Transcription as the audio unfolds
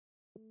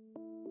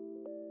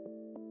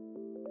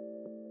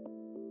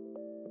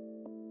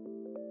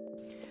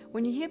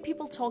When you hear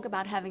people talk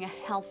about having a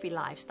healthy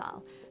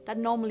lifestyle, that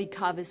normally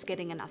covers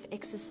getting enough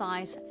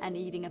exercise and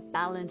eating a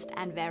balanced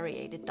and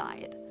varied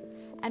diet.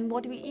 And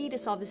what we eat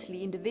is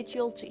obviously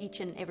individual to each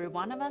and every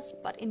one of us,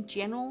 but in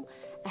general,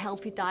 a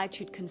healthy diet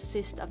should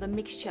consist of a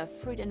mixture of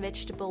fruit and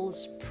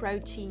vegetables,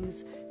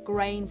 proteins,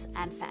 grains,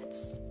 and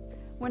fats.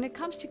 When it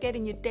comes to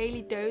getting your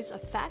daily dose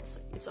of fats,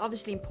 it's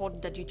obviously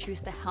important that you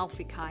choose the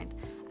healthy kind,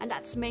 and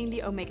that's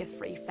mainly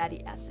omega-3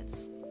 fatty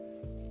acids.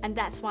 And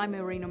that's why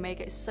Marine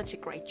Omega is such a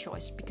great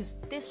choice, because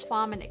this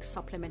Pharmanex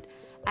supplement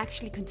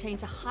actually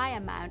contains a high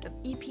amount of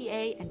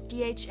EPA and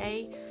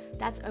DHA,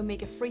 that's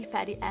omega-3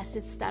 fatty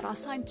acids that are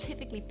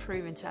scientifically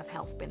proven to have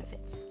health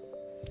benefits.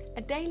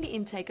 A daily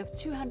intake of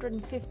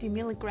 250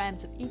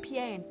 milligrams of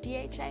EPA and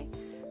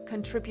DHA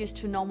contributes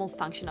to normal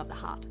function of the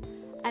heart,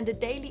 and a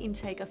daily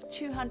intake of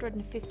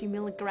 250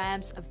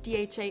 milligrams of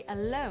DHA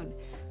alone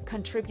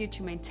contribute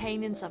to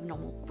maintenance of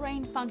normal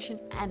brain function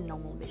and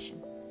normal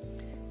vision.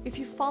 If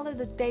you follow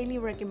the daily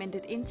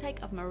recommended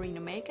intake of Marine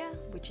Omega,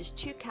 which is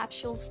 2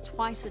 capsules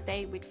twice a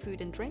day with food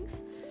and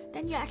drinks,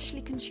 then you're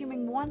actually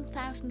consuming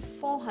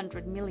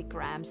 1,400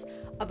 milligrams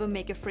of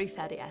omega-3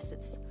 fatty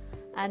acids.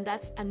 And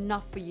that's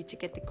enough for you to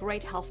get the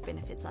great health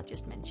benefits I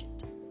just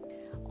mentioned.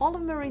 All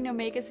of Marine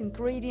Omega's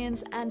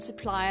ingredients and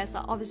suppliers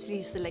are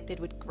obviously selected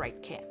with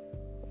great care.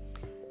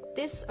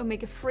 This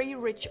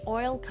omega-3 rich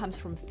oil comes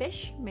from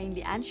fish,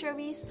 mainly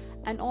anchovies,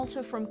 and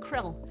also from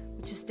krill,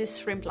 which is this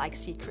shrimp-like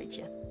sea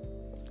creature.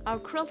 Our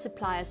krill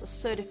suppliers are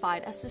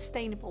certified as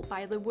sustainable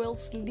by the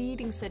world's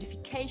leading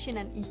certification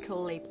and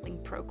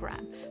eco-labeling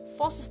program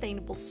for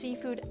sustainable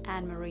seafood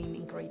and marine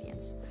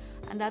ingredients.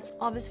 And that's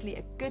obviously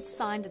a good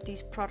sign that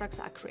these products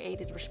are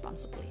created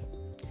responsibly.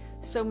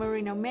 So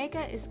Marine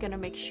Omega is going to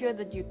make sure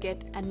that you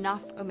get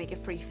enough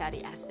omega-3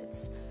 fatty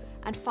acids.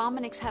 And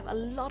Pharmanex have a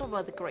lot of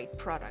other great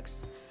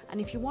products. And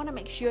if you want to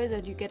make sure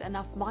that you get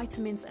enough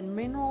vitamins and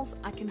minerals,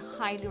 I can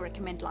highly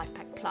recommend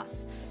LifePack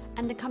Plus.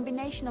 And the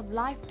combination of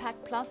LifePack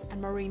Plus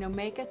and Marine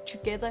Omega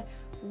together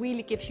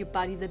really gives your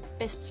body the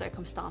best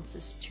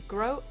circumstances to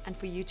grow and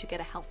for you to get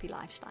a healthy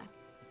lifestyle.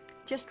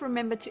 Just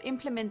remember to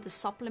implement the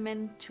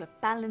supplement to a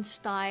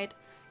balanced diet,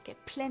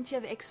 get plenty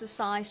of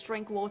exercise,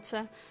 drink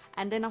water,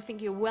 and then I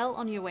think you're well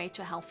on your way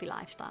to a healthy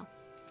lifestyle.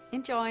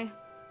 Enjoy!